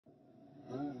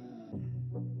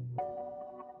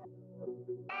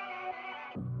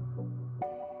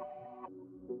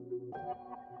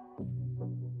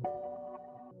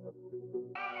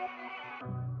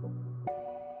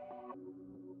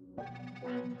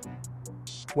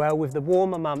Well, with the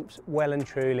warmer months well and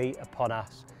truly upon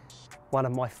us, one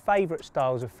of my favourite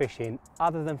styles of fishing,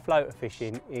 other than floater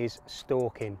fishing, is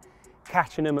stalking.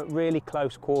 Catching them at really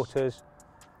close quarters,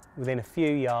 within a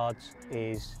few yards,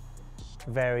 is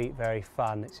very, very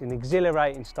fun. It's an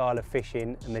exhilarating style of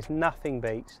fishing, and there's nothing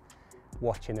beats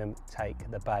watching them take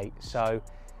the bait. So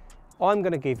I'm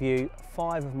going to give you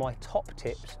 5 of my top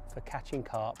tips for catching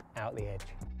carp out the edge.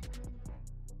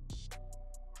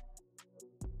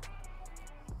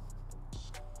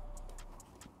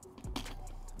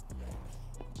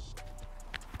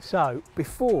 So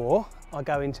before I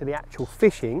go into the actual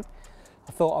fishing,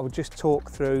 I thought I would just talk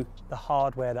through the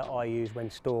hardware that I use when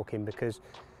stalking, because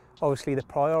obviously the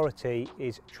priority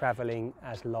is travelling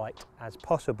as light as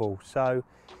possible. So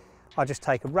I just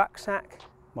take a rucksack,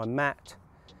 my mat,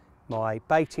 my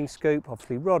baiting scoop,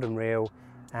 obviously rod and reel,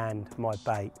 and my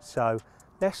bait. So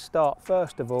let's start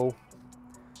first of all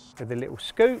with a little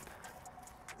scoop.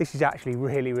 This is actually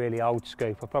really, really old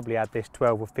scoop. I probably had this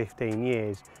 12 or 15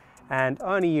 years. And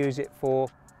I only use it for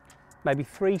maybe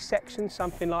 3 sections,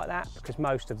 something like that, because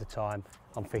most of the time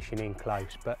I'm fishing in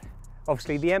close. But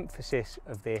obviously the emphasis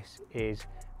of this is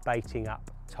baiting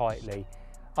up tightly.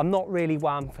 I'm not really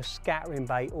one for scattering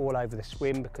bait all over the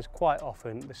swim, because quite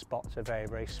often the spots are very,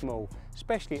 very small,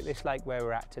 especially at this lake where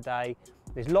we're at today.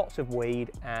 There's lots of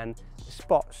weed and the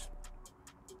spots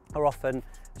are often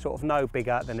sort of no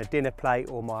bigger than a dinner plate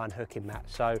or my unhooking mat.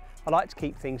 So I like to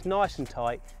keep things nice and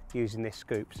tight using this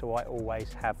scoop, so I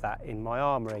always have that in my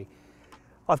armoury.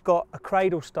 I've got a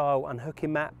cradle style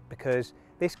unhooking mat because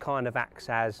this kind of acts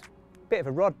as a bit of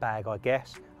a rod bag, I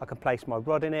guess. I can place my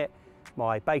rod in it,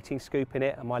 my baiting scoop in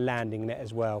it, and my landing net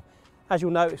as well. As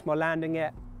you'll notice, my landing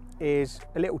net is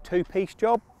a little 2-piece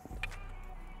job,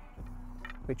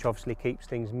 which obviously keeps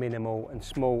things minimal and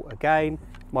small again.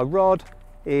 My rod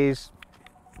is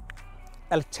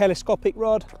a telescopic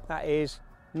rod, that is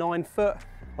 9 foot.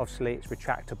 Obviously it's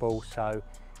retractable, so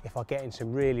if I get in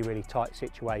some really, really tight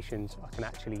situations, I can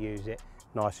actually use it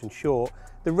nice and short.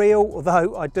 The reel,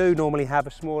 although I do normally have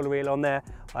a smaller reel on there,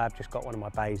 I have just got one of my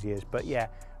Beziers, but yeah,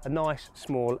 a nice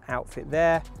small outfit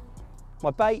there.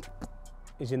 My bait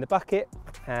is in the bucket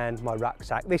and my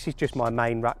rucksack. This is just my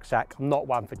main rucksack. I'm not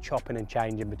one for chopping and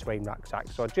changing between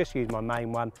rucksacks, so I just use my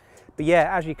main one. But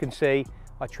yeah, as you can see,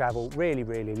 I travel really,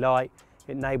 really light.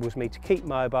 It enables me to keep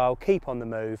mobile, keep on the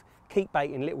move, keep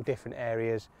bait in little different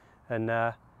areas, and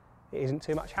it isn't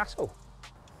too much hassle.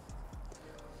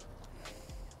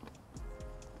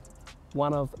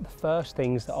 One of the first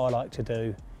things that I like to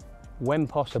do when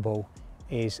possible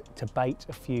is to bait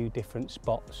a few different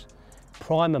spots,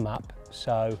 prime them up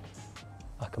so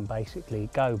I can basically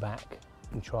go back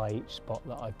and try each spot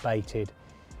that I've baited.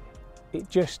 It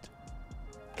just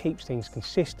keeps things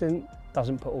consistent,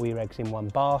 doesn't put all your eggs in one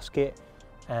basket,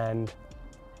 and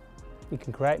you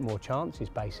can create more chances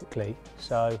basically.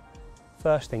 So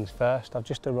first things first, I've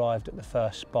just arrived at the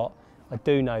first spot. I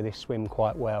do know this swim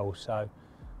quite well, so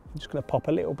I'm just going to pop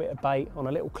a little bit of bait on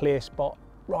a little clear spot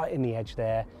right in the edge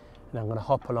there, and I'm going to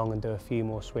hop along and do a few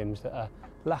more swims that are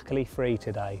luckily free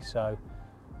today. So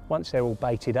once they're all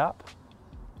baited up,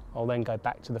 I'll then go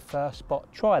back to the first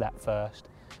spot, try that first,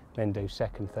 then do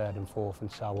second, third and fourth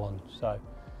and so on. So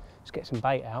let's get some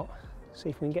bait out, see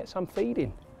if we can get some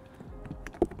feeding.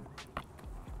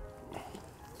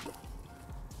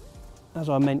 As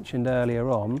I mentioned earlier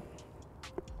on,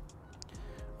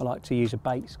 I like to use a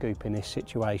bait scoop in this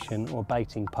situation, or a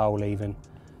baiting pole even,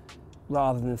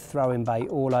 rather than throwing bait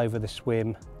all over the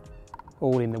swim,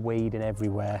 all in the weed and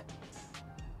everywhere.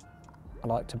 I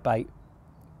like to bait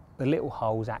the little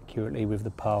holes accurately with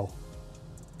the pole.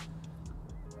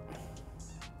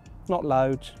 Not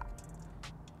loads,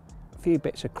 a few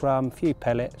bits of crumb, a few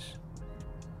pellets.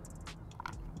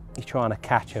 You're trying to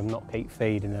catch them, not keep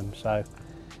feeding them. So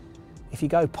if you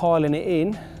go piling it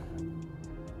in,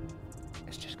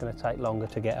 it's just going to take longer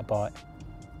to get a bite.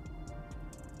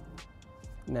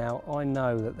 Now I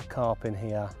know that the carp in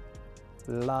here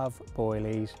love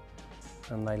boilies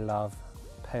and they love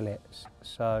pellets,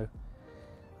 so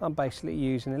I'm basically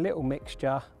using a little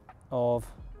mixture of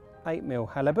 8mm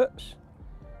halibuts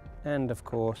and of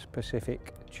course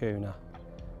Pacific tuna,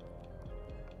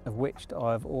 of which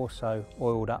I've also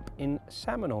oiled up in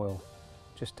salmon oil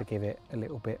just to give it a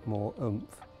little bit more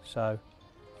oomph. So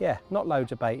yeah, not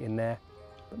loads of bait in there,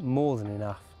 but more than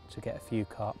enough to get a few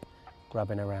carp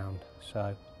grubbing around.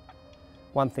 So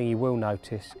one thing you will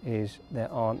notice is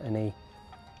there aren't any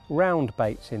round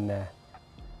baits in there.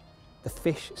 The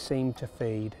fish seem to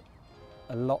feed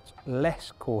a lot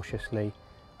less cautiously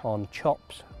on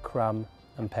chops, crumb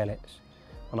and pellets.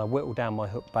 And I whittle down my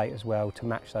hook bait as well to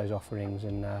match those offerings,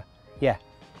 and yeah,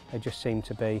 they just seem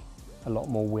to be a lot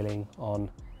more willing on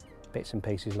bits and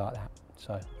pieces like that.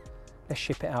 So let's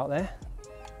ship it out there,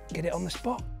 get it on the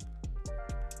spot.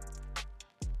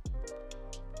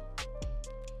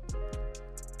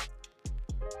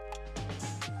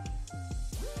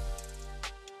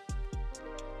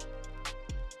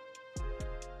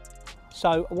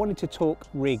 So I wanted to talk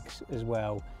rigs as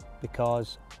well,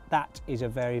 because that is a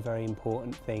very, very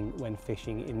important thing when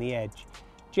fishing in the edge.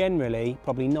 Generally,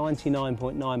 probably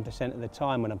 99.9% of the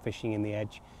time when I'm fishing in the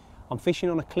edge, I'm fishing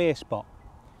on a clear spot.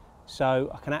 So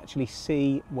I can actually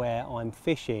see where I'm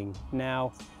fishing.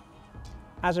 Now,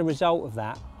 as a result of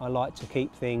that, I like to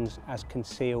keep things as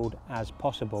concealed as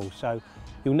possible. So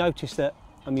you'll notice that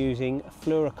I'm using a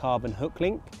fluorocarbon hook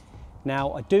link.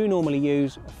 Now, I do normally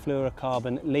use a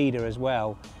fluorocarbon leader as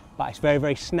well, but it's very,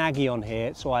 very snaggy on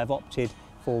here, so I've opted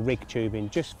for rig tubing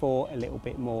just for a little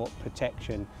bit more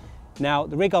protection. Now,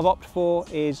 the rig I've opted for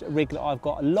is a rig that I've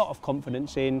got a lot of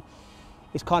confidence in.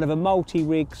 It's kind of a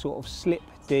multi-rig sort of slip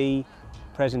D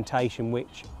presentation,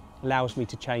 which allows me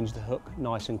to change the hook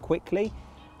nice and quickly.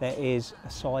 There is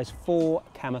a size 4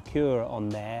 Kamakura on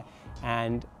there,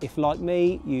 and if, like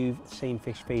me, you've seen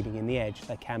fish feeding in the edge,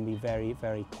 they can be very,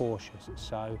 very cautious.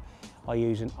 So I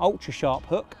use an ultra sharp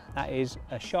hook. That is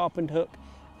a sharpened hook,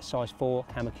 a size 4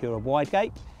 Kamakura wide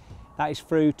gape. That is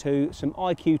through to some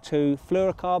IQ2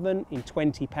 fluorocarbon in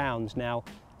 20 pounds. Now,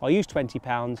 I use 20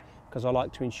 pounds because I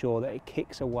like to ensure that it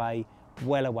kicks away,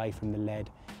 well away from the lead,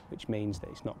 which means that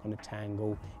it's not going to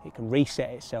tangle. It can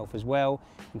reset itself as well,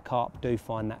 and carp do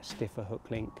find that stiffer hook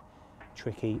link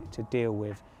tricky to deal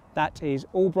with. That is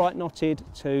all bright knotted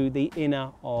to the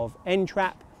inner of end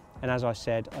trap, and as I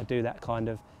said, I do that kind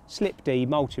of slip D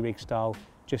multi-rig style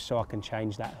just so I can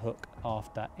change that hook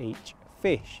after each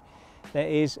fish. There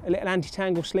is a little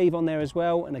anti-tangle sleeve on there as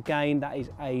well, and again that is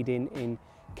aiding in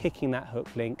kicking that hook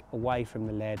link away from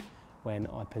the lead when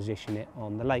I position it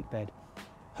on the lake bed.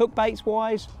 Hook baits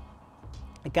wise,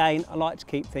 again, I like to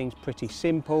keep things pretty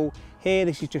simple. Here,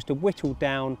 this is just a whittled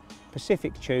down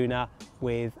Pacific tuna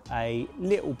with a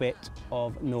little bit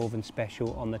of Northern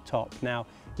Special on the top. Now,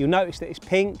 you'll notice that it's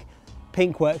pink.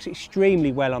 Pink works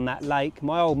extremely well on that lake.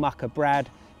 My old mucker Brad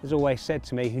has always said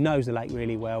to me, who knows the lake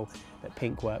really well, that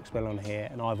pink works well on here,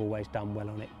 and I've always done well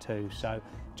on it too. So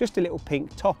just a little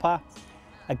pink topper.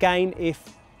 Again,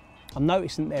 if I'm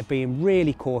noticing they're being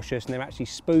really cautious and they're actually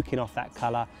spooking off that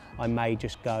colour, I may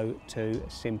just go to a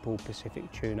simple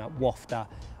Pacific tuna wafter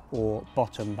or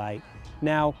bottom bait.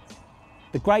 Now,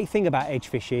 the great thing about edge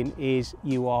fishing is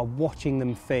you are watching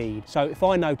them feed. So if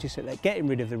I notice that they're getting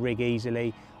rid of the rig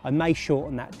easily, I may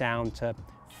shorten that down to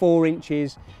 4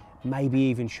 inches, maybe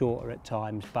even shorter at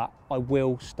times, but I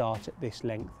will start at this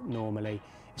length normally.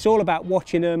 It's all about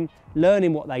watching them,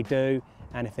 learning what they do,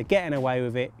 and if they're getting away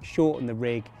with it, shorten the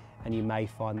rig, and you may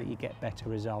find that you get better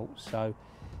results. So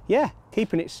yeah,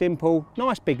 keeping it simple,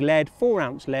 nice big lead, 4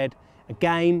 ounce lead.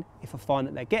 Again, if I find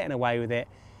that they're getting away with it,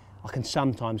 I can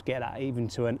sometimes get that even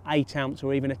to an 8 ounce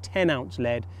or even a 10 ounce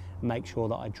lead and make sure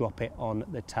that I drop it on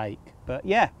the take. But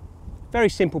yeah, very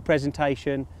simple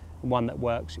presentation and one that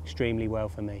works extremely well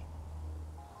for me.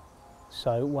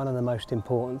 So one of the most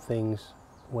important things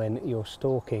when you're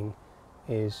stalking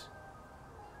is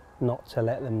not to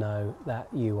let them know that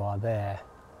you are there.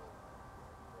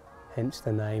 Hence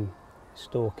the name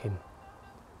stalking.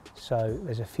 So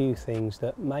there's a few things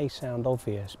that may sound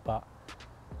obvious, but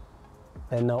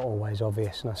they're not always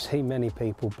obvious, and I see many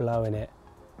people blowing it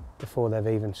before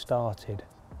they've even started.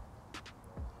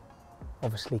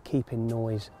 Obviously keeping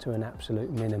noise to an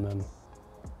absolute minimum.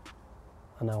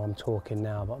 I know I'm talking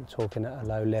now, but I'm talking at a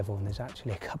low level, and there's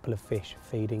actually a couple of fish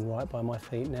feeding right by my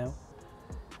feet now.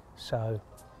 So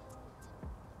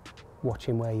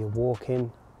watching where you're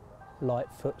walking, light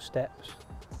footsteps.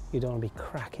 You don't want to be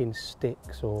cracking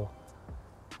sticks or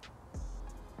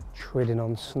treading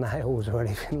on snails or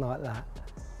anything like that.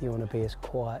 You want to be as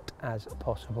quiet as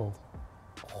possible.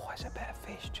 Oh, there's a better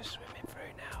fish just swimming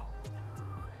through now.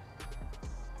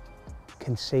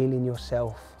 Concealing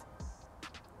yourself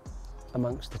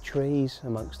amongst the trees,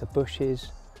 amongst the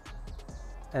bushes,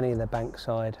 any of the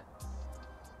bankside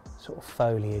sort of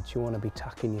foliage you want to be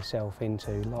tucking yourself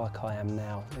into, like I am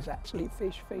now. There's actually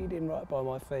fish feeding right by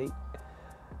my feet.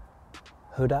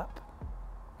 Hood up,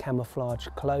 camouflage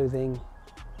clothing.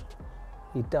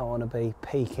 You don't want to be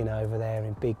peeking over there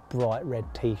in big bright red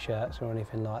t-shirts or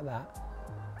anything like that.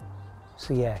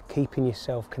 So yeah, keeping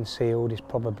yourself concealed is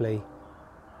probably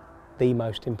the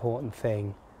most important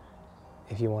thing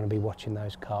if you want to be watching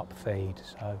those carp feed.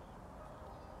 So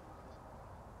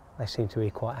they seem to be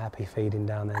quite happy feeding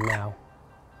down there now.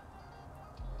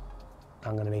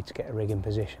 I'm going to need to get a rig in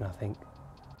position, I think.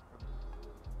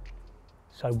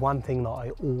 So one thing that I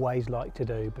always like to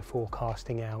do before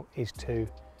casting out is to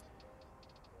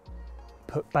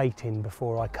put bait in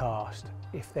before I cast.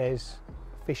 If there's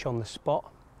fish on the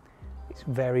spot, it's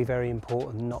very, very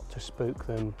important not to spook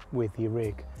them with your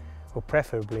rig. Well,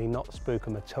 preferably not spook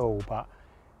them at all, but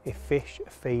if fish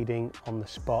are feeding on the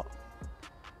spot,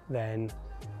 then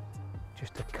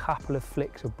just a couple of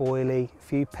flicks of boilie, a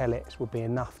few pellets will be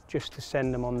enough just to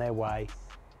send them on their way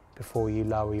before you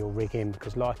lower your rig in,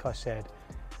 because like I said,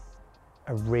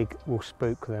 a rig will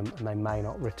spook them and they may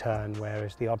not return,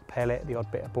 whereas the odd pellet, the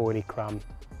odd bit of boilie crumb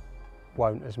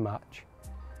won't as much.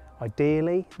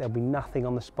 Ideally, there'll be nothing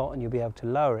on the spot and you'll be able to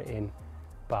lower it in,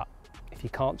 but if you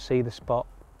can't see the spot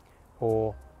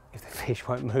or if the fish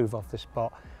won't move off the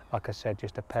spot, like I said,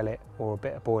 just a pellet or a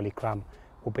bit of boilie crumb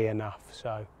will be enough.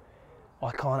 So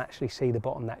I can't actually see the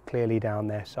bottom that clearly down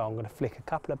there, so I'm going to flick a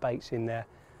couple of baits in there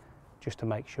just to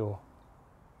make sure.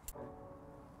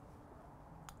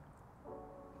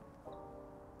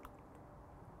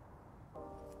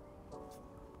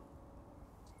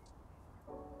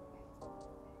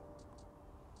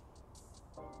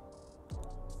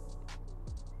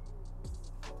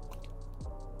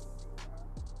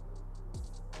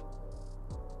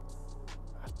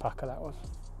 That's pucker, that was.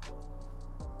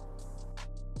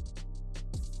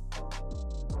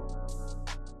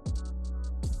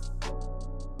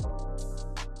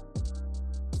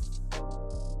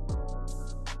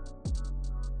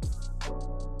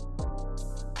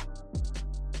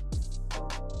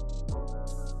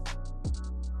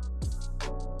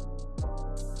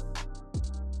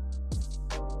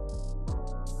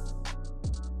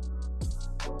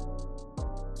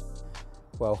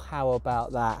 Well, how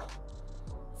about that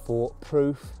for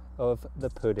proof of the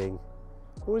pudding?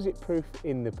 Or is it proof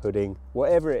in the pudding?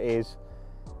 Whatever it is,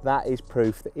 that is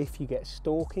proof that if you get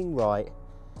stalking right,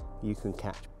 you can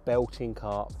catch belting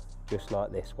carp just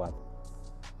like this one.